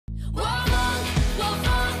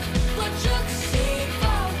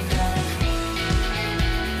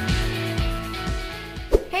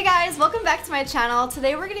Hey guys, welcome back to my channel.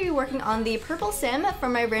 Today we're going to be working on the purple sim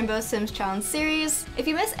from my Rainbow Sims Challenge series. If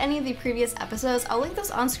you missed any of the previous episodes, I'll link those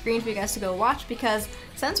on screen for you guys to go watch because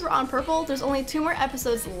since we're on purple, there's only 2 more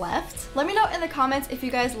episodes left. Let me know in the comments if you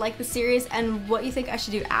guys like the series and what you think I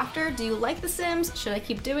should do after. Do you like the Sims? Should I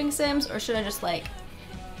keep doing Sims or should I just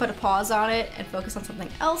put a pause on it and focus on something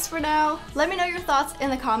else for now? Let me know your thoughts in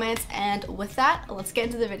the comments, and with that, let's get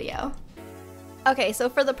into the video. Okay, so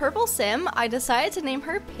for the purple sim, I decided to name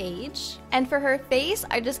her Paige, and for her face,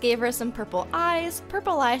 I just gave her some purple eyes,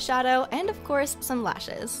 purple eyeshadow, and of course, some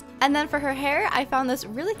lashes. And then for her hair, I found this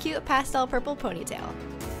really cute pastel purple ponytail.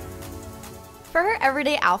 For her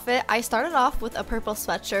everyday outfit, I started off with a purple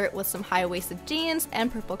sweatshirt with some high-waisted jeans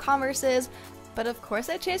and purple Converses, but of course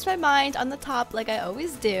I changed my mind on the top like I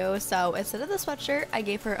always do, so instead of the sweatshirt, I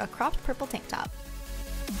gave her a cropped purple tank top.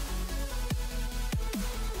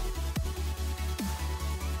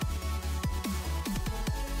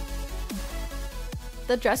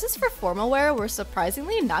 The dresses for formal wear were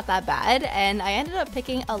surprisingly not that bad, and I ended up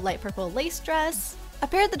picking a light purple lace dress. I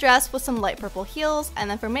paired the dress with some light purple heels, and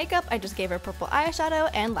then for makeup, I just gave her purple eyeshadow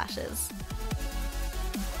and lashes.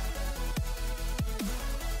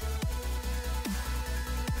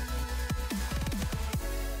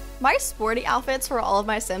 My sporty outfits for all of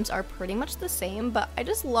my Sims are pretty much the same, but I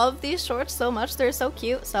just love these shorts so much, they're so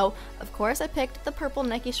cute, so of course I picked the purple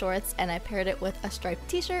Nike shorts and I paired it with a striped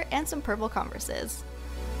t-shirt and some purple Converses.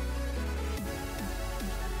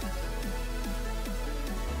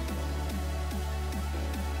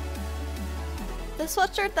 The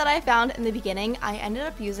sweatshirt that I found in the beginning, I ended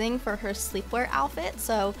up using for her sleepwear outfit,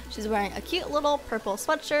 so she's wearing a cute little purple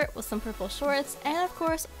sweatshirt with some purple shorts, and of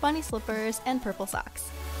course bunny slippers and purple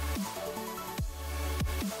socks.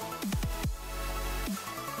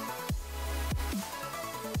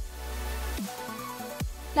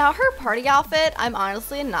 Now her party outfit, I'm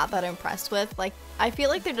honestly not that impressed with. I feel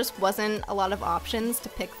like there just wasn't a lot of options to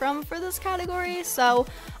pick from for this category, so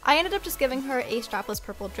I ended up just giving her a strapless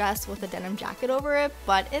purple dress with a denim jacket over it,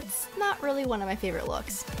 but it's not really one of my favorite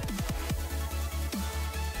looks.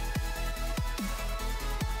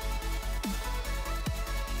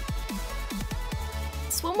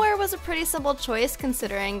 Swimwear was a pretty simple choice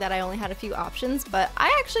considering that I only had a few options, but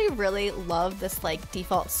I actually really love this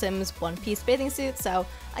default Sims one-piece bathing suit, so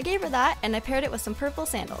I gave her that and I paired it with some purple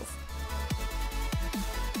sandals.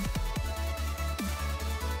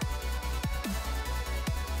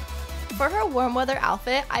 For her warm weather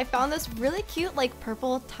outfit, I found this really cute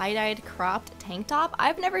purple tie-dyed cropped tank top.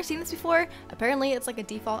 I've never seen this before. Apparently it's a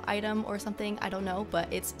default item or something, I don't know,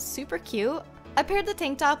 but it's super cute. I paired the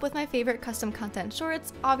tank top with my favorite custom content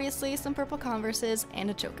shorts, obviously some purple Converses,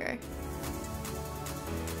 and a choker.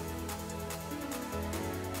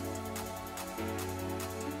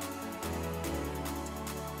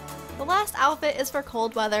 The last outfit is for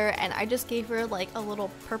cold weather, and I just gave her a little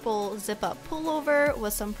purple zip-up pullover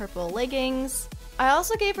with some purple leggings. I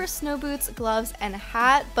also gave her snow boots, gloves, and a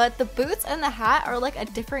hat, but the boots and the hat are a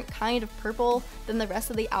different kind of purple than the rest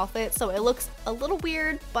of the outfit, so it looks a little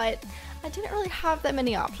weird, but I didn't really have that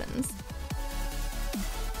many options.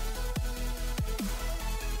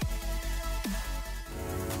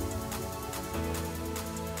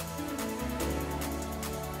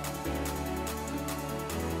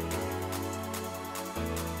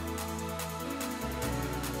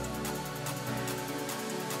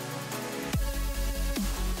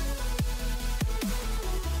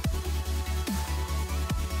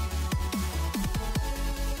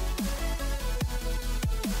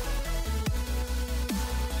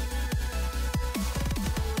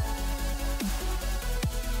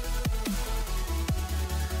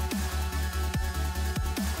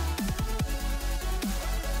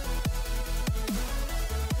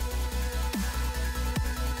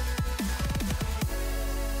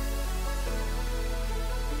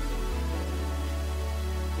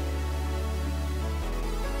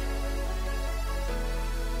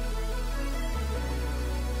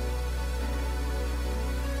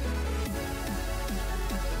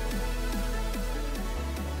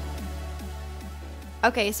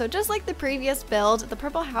 Okay, so just like the previous build, the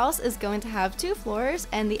purple house is going to have 2 floors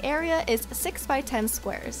and the area is 6 by 10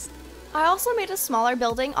 squares. I also made a smaller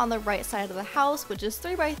building on the right side of the house, which is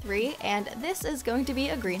 3 by 3, and this is going to be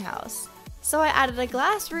a greenhouse. So I added a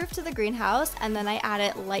glass roof to the greenhouse, and then I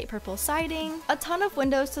added light purple siding, a ton of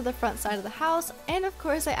windows to the front side of the house, and of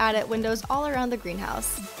course I added windows all around the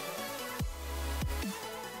greenhouse.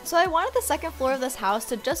 So I wanted the second floor of this house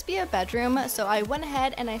to just be a bedroom, so I went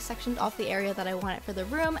ahead and I sectioned off the area that I wanted for the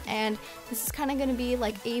room, and this is kind of going to be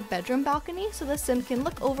like a bedroom balcony so the sim can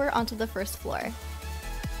look over onto the first floor.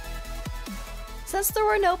 Since there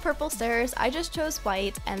were no purple stairs, I just chose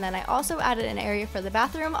white, and then I also added an area for the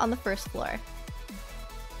bathroom on the first floor.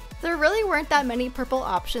 There really weren't that many purple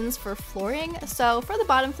options for flooring, so for the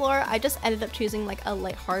bottom floor, I just ended up choosing like a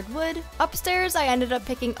light hardwood. Upstairs, I ended up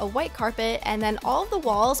picking a white carpet, and then all of the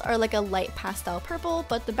walls are like a light pastel purple,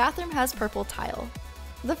 but the bathroom has purple tile.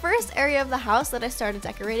 The first area of the house that I started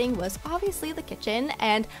decorating was obviously the kitchen,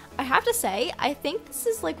 and I have to say, I think this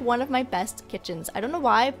is like one of my best kitchens. I don't know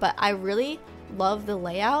why, but I really love the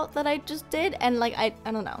layout that I just did, and like, I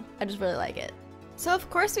don't know, I just really like it. So of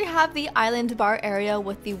course we have the island bar area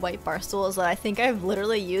with the white bar stools that I think I've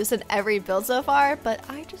literally used in every build so far, but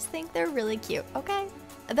I just think they're really cute, okay?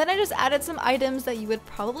 And then I just added some items that you would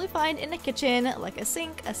probably find in a kitchen, like a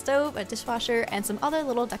sink, a stove, a dishwasher, and some other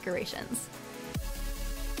little decorations.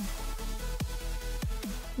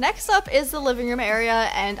 Next up is the living room area,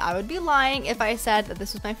 and I would be lying if I said that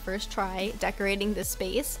this was my first try decorating this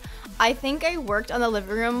space. I think I worked on the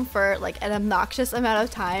living room for like an obnoxious amount of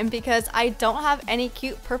time because I don't have any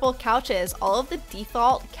cute purple couches. All of the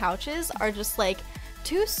default couches are just like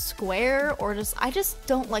too square, or I just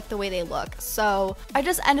don't like the way they look. So I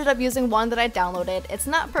just ended up using one that I downloaded. It's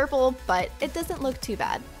not purple, but it doesn't look too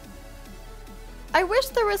bad. I wish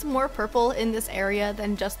there was more purple in this area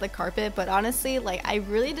than just the carpet, but honestly, like, I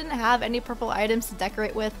really didn't have any purple items to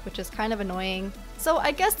decorate with, which is kind of annoying. So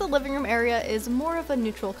I guess the living room area is more of a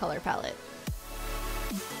neutral color palette.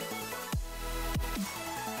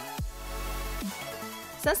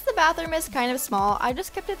 Since the bathroom is kind of small, I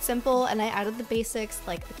just kept it simple and I added the basics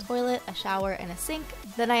like a toilet, a shower, and a sink.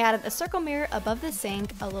 Then I added a circle mirror above the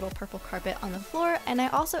sink, a little purple carpet on the floor, and I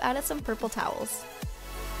also added some purple towels.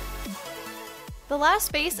 The last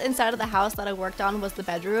space inside of the house that I worked on was the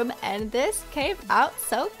bedroom, and this came out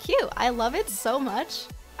so cute. I love it so much.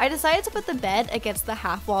 I decided to put the bed against the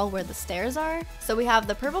half wall where the stairs are. So we have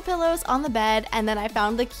the purple pillows on the bed, and then I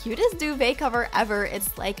found the cutest duvet cover ever.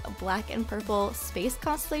 It's like black and purple space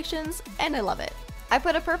constellations, and I love it. I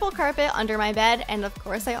put a purple carpet under my bed, and of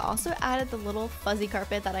course I also added the little fuzzy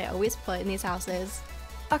carpet that I always put in these houses.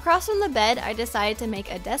 Across from the bed, I decided to make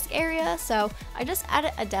a desk area, so I just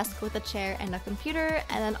added a desk with a chair and a computer,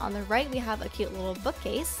 and then on the right we have a cute little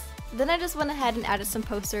bookcase. Then I just went ahead and added some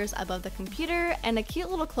posters above the computer and a cute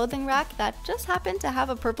little clothing rack that just happened to have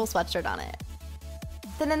a purple sweatshirt on it.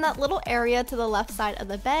 Then in that little area to the left side of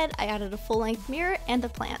the bed, I added a full-length mirror and a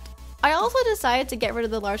plant. I also decided to get rid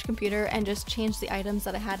of the large computer and just change the items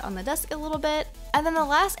that I had on the desk a little bit. And then the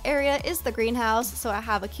last area is the greenhouse, so I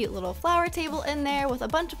have a cute little flower table in there with a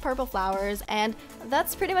bunch of purple flowers, and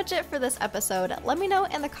that's pretty much it for this episode. Let me know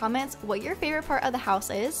in the comments what your favorite part of the house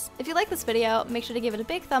is. If you like this video, make sure to give it a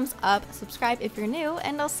big thumbs up, subscribe if you're new,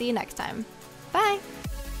 and I'll see you next time. Bye!